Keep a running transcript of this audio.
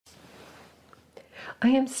I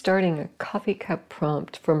am starting a coffee cup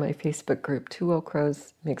prompt for my Facebook group, Two Old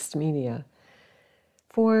Crows Mixed Media,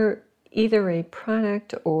 for either a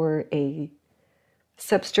product or a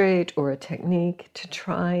substrate or a technique to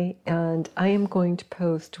try, and I am going to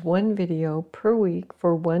post one video per week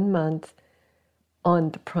for 1 month on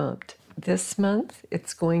the prompt. This month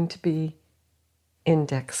it's going to be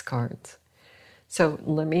index cards. So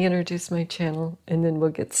let me introduce my channel and then we'll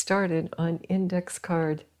get started on index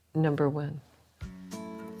card number 1.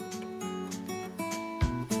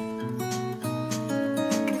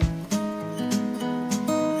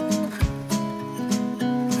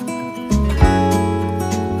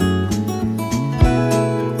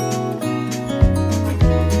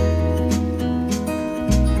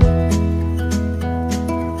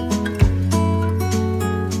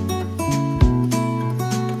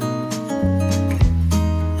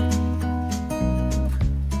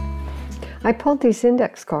 I pulled these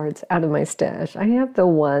index cards out of my stash. I have the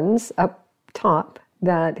ones up top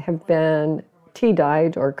that have been tea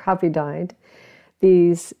dyed or coffee dyed,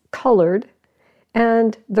 these colored,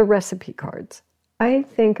 and the recipe cards. I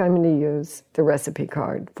think I'm going to use the recipe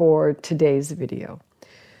card for today's video.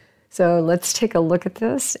 So let's take a look at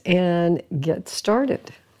this and get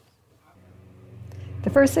started. The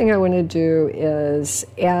first thing I want to do is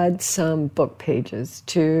add some book pages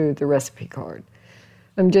to the recipe card.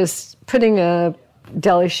 I'm just putting a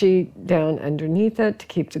deli sheet down underneath it to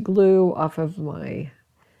keep the glue off of my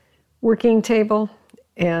working table,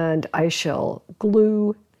 and I shall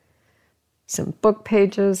glue some book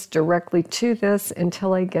pages directly to this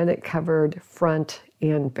until I get it covered front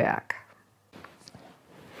and back.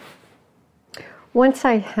 Once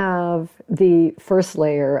I have the first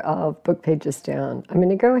layer of book pages down, I'm going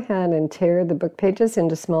to go ahead and tear the book pages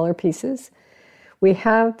into smaller pieces. We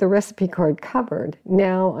have the recipe card covered.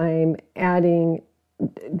 Now I'm adding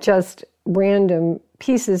just random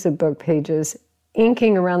pieces of book pages,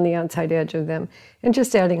 inking around the outside edge of them, and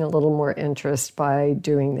just adding a little more interest by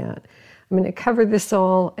doing that. I'm going to cover this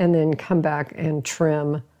all and then come back and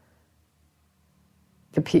trim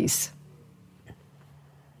the piece.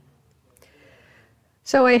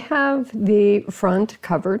 So I have the front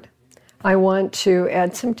covered. I want to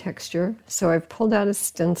add some texture, so I've pulled out a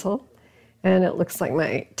stencil. And it looks like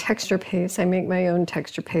my texture paste. I make my own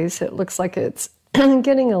texture paste. It looks like it's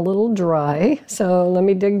getting a little dry. So let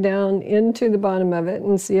me dig down into the bottom of it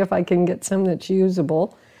and see if I can get some that's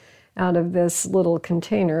usable out of this little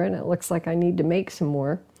container. And it looks like I need to make some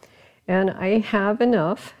more. And I have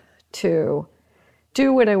enough to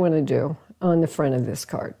do what I want to do on the front of this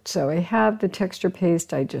card. So I have the texture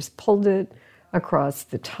paste. I just pulled it across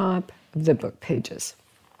the top of the book pages.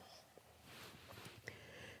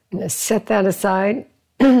 I'm going to set that aside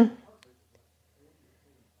and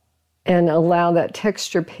allow that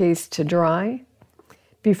texture paste to dry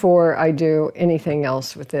before I do anything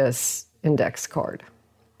else with this index card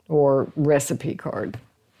or recipe card.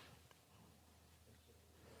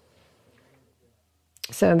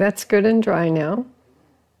 So that's good and dry now.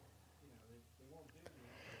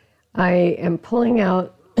 I am pulling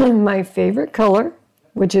out my favorite color,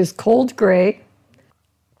 which is cold gray.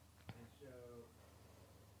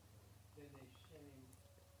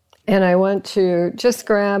 And I want to just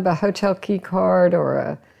grab a hotel key card or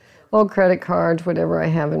a old credit card, whatever I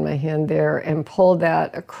have in my hand there, and pull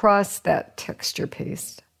that across that texture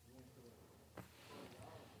paste.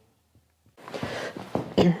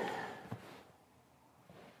 I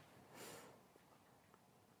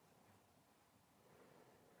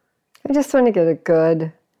just want to get a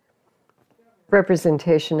good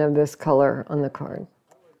representation of this color on the card.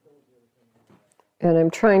 And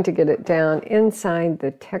I'm trying to get it down inside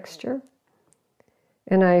the texture,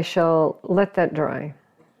 and I shall let that dry.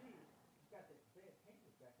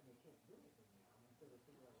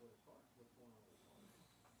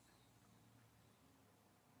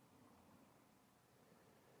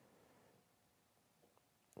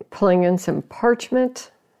 Pulling in some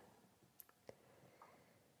parchment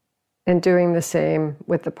and doing the same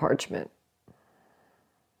with the parchment.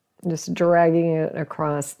 Just dragging it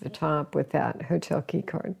across the top with that hotel key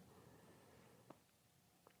card.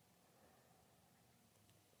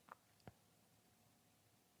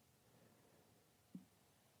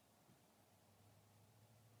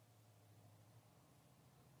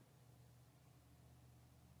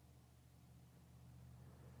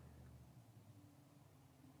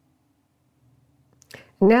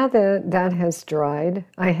 Now that that has dried,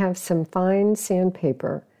 I have some fine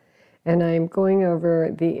sandpaper, and I'm going over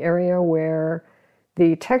the area where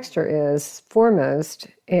the texture is foremost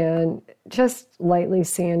and just lightly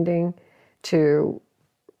sanding to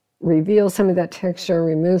reveal some of that texture,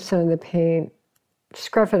 remove some of the paint,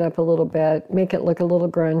 scruff it up a little bit, make it look a little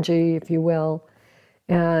grungy, if you will,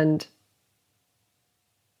 and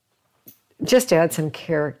just add some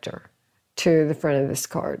character to the front of this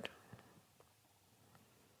card.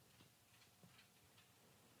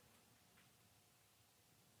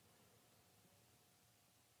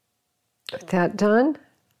 With that done,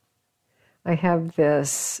 I have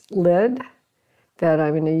this lid that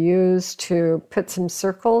I'm going to use to put some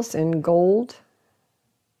circles in gold.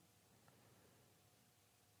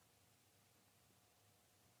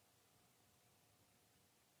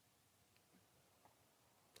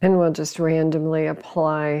 And we'll just randomly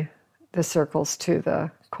apply the circles to the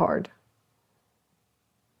card.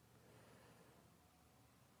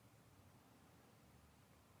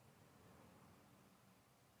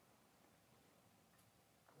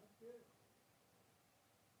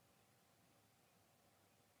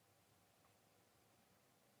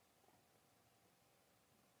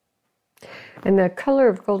 And the color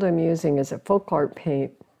of gold I'm using is a folk art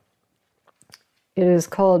paint. It is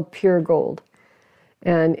called Pure Gold.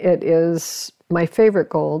 And it is my favorite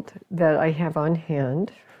gold that I have on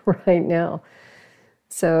hand right now.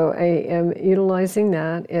 So I am utilizing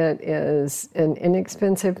that. It is an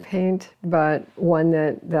inexpensive paint, but one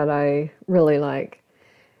that I really like.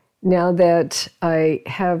 Now that I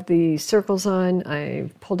have the circles on,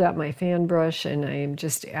 I've pulled out my fan brush and I am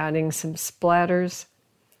just adding some splatters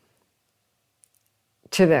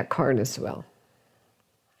to that card as well.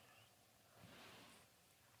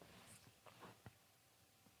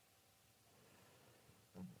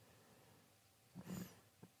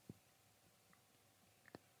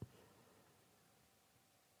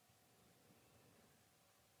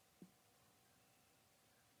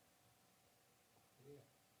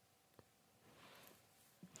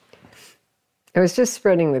 I was just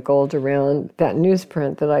spreading the gold around that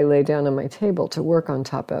newsprint that I lay down on my table to work on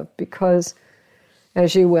top of because,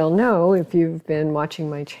 as you well know, if you've been watching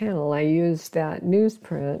my channel, I use that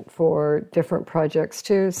newsprint for different projects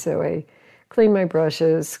too. So I clean my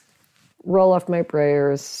brushes, roll off my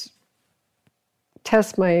brayers,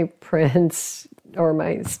 test my prints or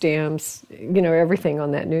my stamps, everything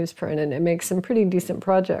on that newsprint, and it makes some pretty decent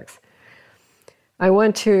projects. I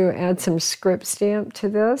want to add some script stamp to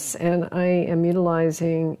this, and I am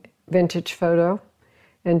utilizing Vintage Photo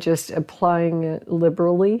and just applying it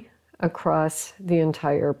liberally across the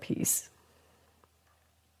entire piece.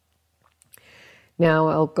 Now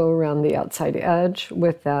I'll go around the outside edge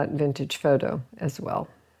with that Vintage Photo as well.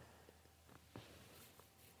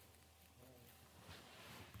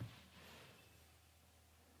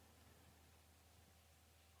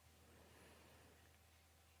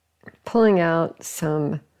 Pulling out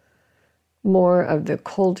some more of the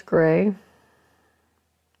cold gray.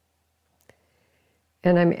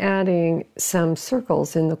 And I'm adding some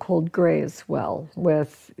circles in the cold gray as well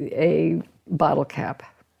with a bottle cap.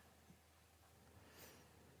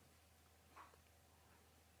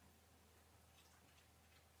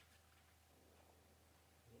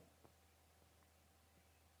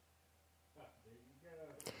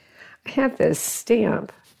 I have this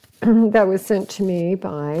stamp that was sent to me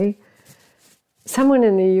by someone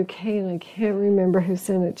in the UK, and I can't remember who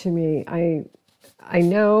sent it to me. I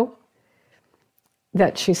know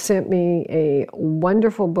that she sent me a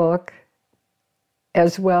wonderful book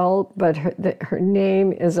as well, but her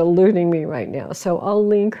name is eluding me right now. So I'll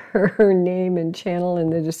link her name and channel in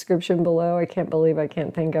the description below. I can't believe I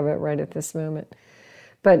can't think of it right at this moment.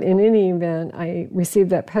 But in any event, I received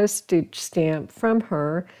that postage stamp from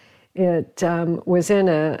her. It was in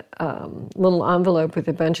a little envelope with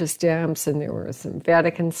a bunch of stamps, and there were some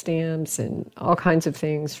Vatican stamps and all kinds of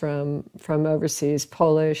things from overseas,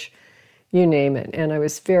 Polish, you name it. And I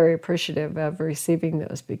was very appreciative of receiving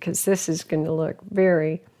those because this is going to look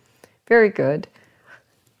very, very good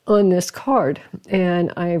on this card.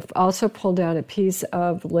 And I've also pulled out a piece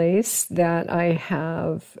of lace that I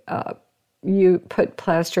have you put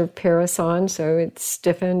plaster of Paris on, so it's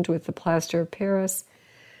stiffened with the plaster of Paris.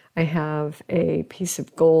 I have a piece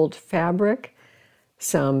of gold fabric,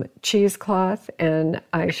 some cheesecloth, and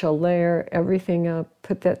I shall layer everything up,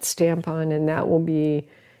 put that stamp on, and that will be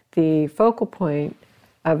the focal point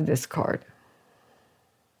of this card.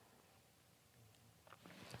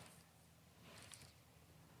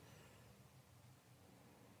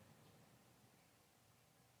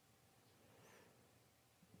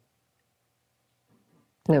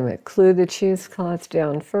 And I'm going to glue the cheesecloth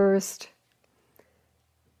down first.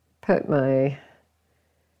 Put my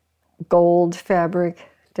gold fabric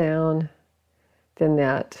down, then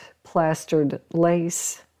that plastered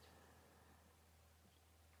lace.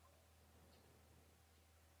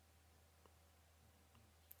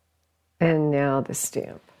 And now the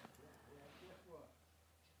stamp.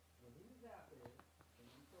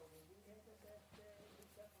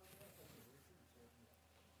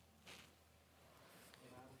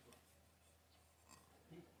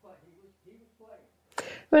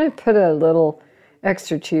 I'm going to put a little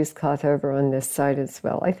extra cheesecloth over on this side as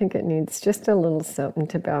well. I think it needs just a little something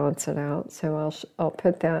to balance it out. So I'll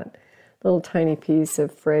put that little tiny piece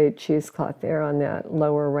of frayed cheesecloth there on that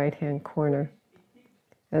lower right-hand corner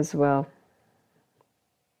as well.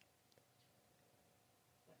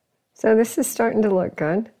 So this is starting to look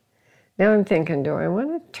good. Now I'm thinking, do I want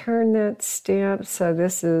to turn that stamp so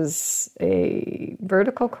this is a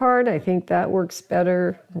vertical card? I think that works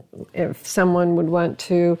better. If someone would want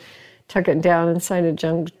to tuck it down inside a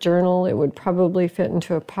junk journal, it would probably fit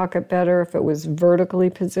into a pocket better if it was vertically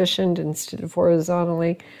positioned instead of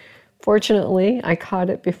horizontally. Fortunately, I caught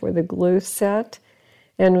it before the glue set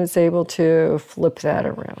and was able to flip that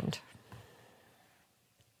around.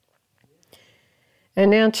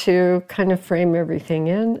 And now to kind of frame everything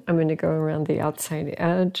in, I'm going to go around the outside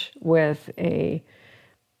edge with a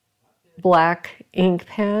black ink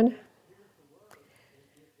pad.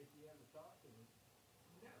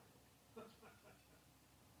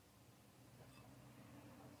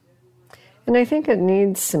 And I think it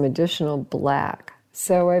needs some additional black.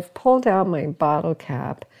 So I've pulled out my bottle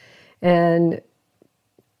cap and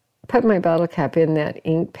put my bottle cap in that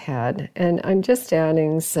ink pad. And I'm just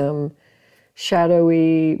adding some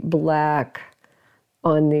shadowy black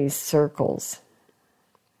on these circles.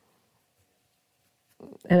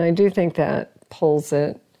 And I do think that pulls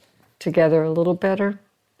it together a little better.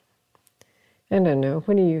 I don't know.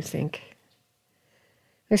 What do you think?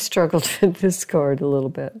 I struggled with this card a little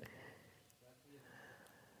bit.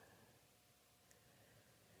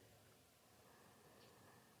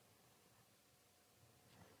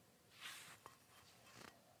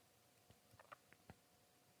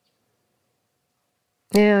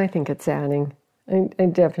 Yeah, I think it's adding. I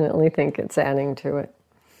definitely think it's adding to it.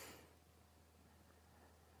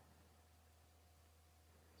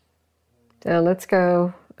 Now let's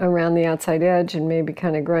go around the outside edge and maybe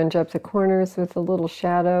kind of grunge up the corners with a little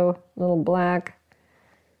shadow, a little black.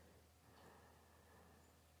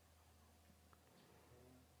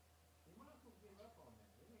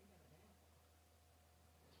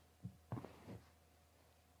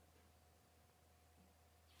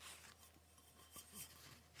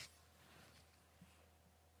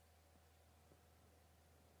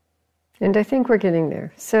 And I think we're getting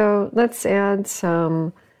there. So let's add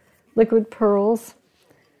some liquid pearls.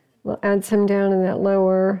 We'll add some down in that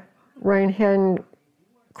lower right-hand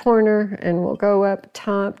corner, and we'll go up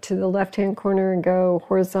top to the left-hand corner and go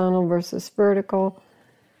horizontal versus vertical.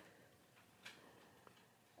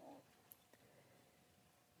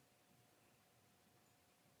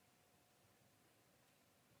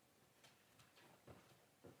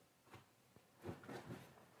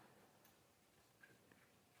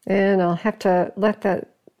 And I'll have to let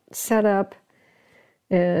that set up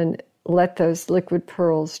and let those liquid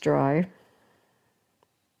pearls dry.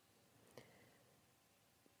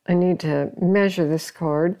 I need to measure this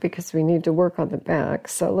card because we need to work on the back.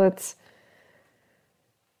 So let's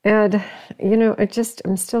add,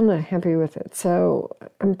 I'm still not happy with it. So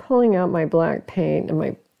I'm pulling out my black paint and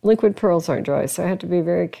my liquid pearls aren't dry, so I have to be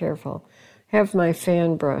very careful. I have my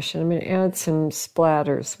fan brush and I'm going to add some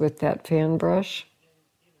splatters with that fan brush.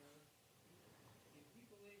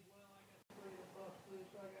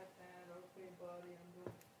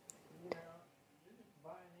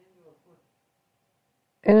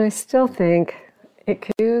 And I still think it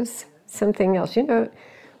could use something else.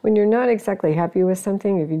 When you're not exactly happy with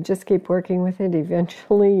something, if you just keep working with it,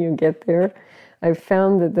 eventually you get there. I've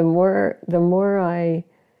found that the more I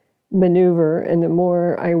maneuver and the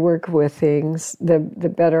more I work with things, the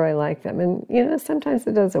better I like them. And, sometimes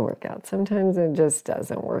it doesn't work out. Sometimes it just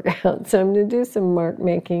doesn't work out. So I'm going to do some mark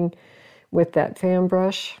making with that fan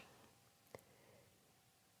brush.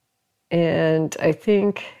 And I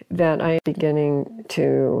think that I'm beginning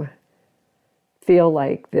to feel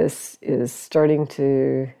like this is starting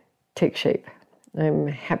to take shape. I'm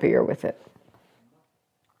happier with it.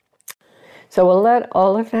 So we'll let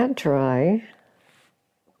all of that dry.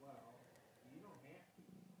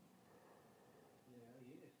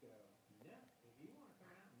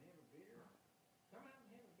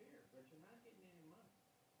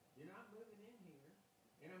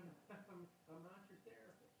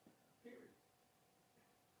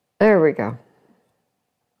 There we go.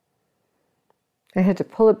 I had to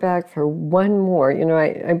pull it back for one more.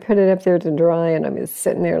 I put it up there to dry, and I was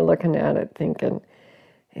sitting there looking at it thinking,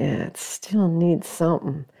 yeah, it still needs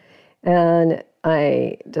something. And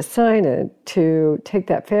I decided to take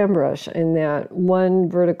that fan brush and that one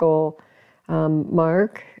vertical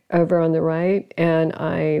mark over on the right, and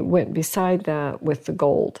I went beside that with the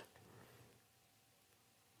gold.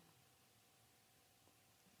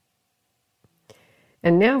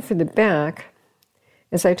 And now for the back,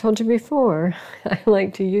 as I told you before, I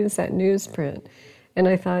like to use that newsprint. And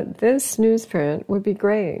I thought this newsprint would be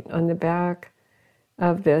great on the back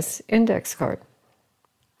of this index card.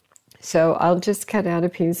 So I'll just cut out a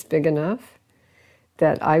piece big enough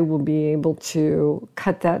that I will be able to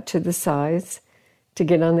cut that to the size to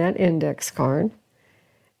get on that index card.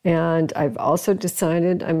 And I've also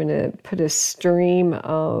decided I'm going to put a stream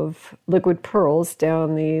of liquid pearls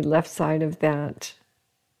down the left side of that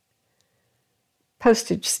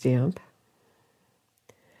postage stamp.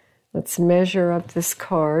 Let's measure up this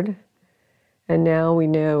card, and now we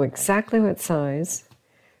know exactly what size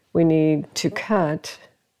we need to cut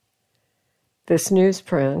this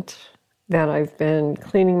newsprint that I've been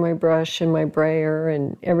cleaning my brush and my brayer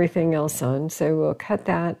and everything else on. So we'll cut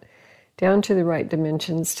that down to the right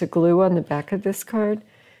dimensions to glue on the back of this card,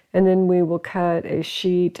 and then we will cut a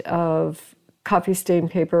sheet of coffee stain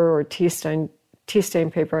paper or tea stain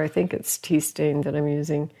paper. I think it's tea stain that I'm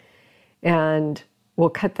using, and we'll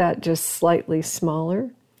cut that just slightly smaller,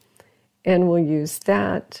 and we'll use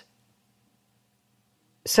that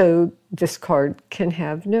so this card can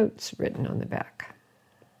have notes written on the back.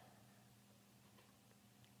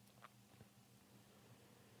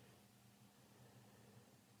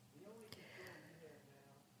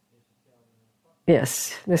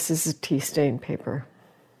 Yes, this is a tea stain paper.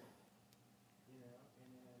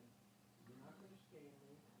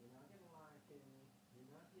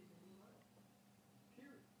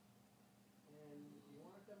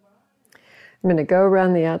 I'm going to go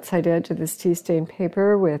around the outside edge of this tea stain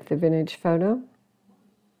paper with the vintage photo.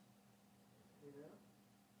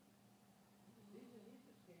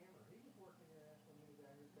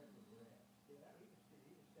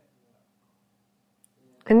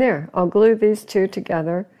 And there, I'll glue these two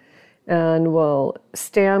together and we'll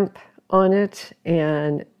stamp on it,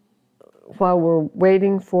 and while we're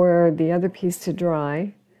waiting for the other piece to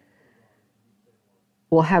dry,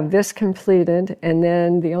 we'll have this completed, and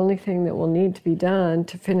then the only thing that will need to be done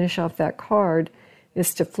to finish off that card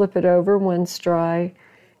is to flip it over once dry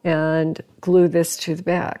and glue this to the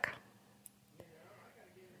back.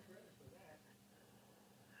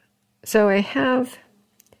 So I have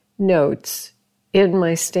notes in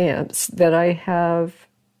my stamps that I have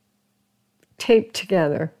taped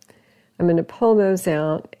together. I'm going to pull those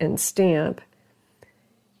out and stamp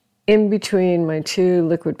in between my two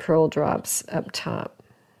liquid pearl drops up top.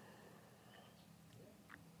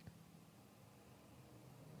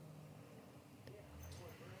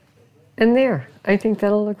 And there, I think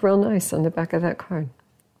that'll look real nice on the back of that card.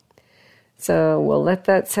 So we'll let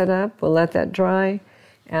that set up, we'll let that dry,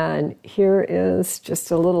 and here is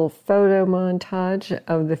just a little photo montage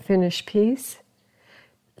of the finished piece.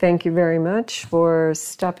 Thank you very much for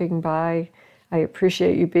stopping by. I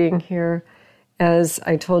appreciate you being here. As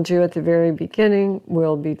I told you at the very beginning,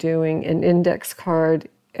 we'll be doing an index card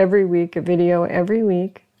every week, a video every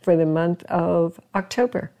week for the month of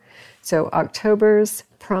October. So October's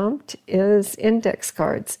prompt is index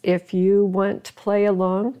cards. If you want to play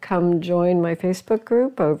along, come join my Facebook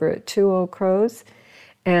group over at 20 Crows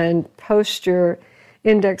and post your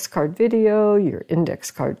index card video, your index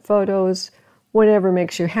card photos, whatever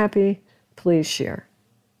makes you happy, please share.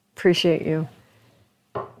 Appreciate you.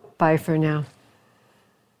 Bye for now.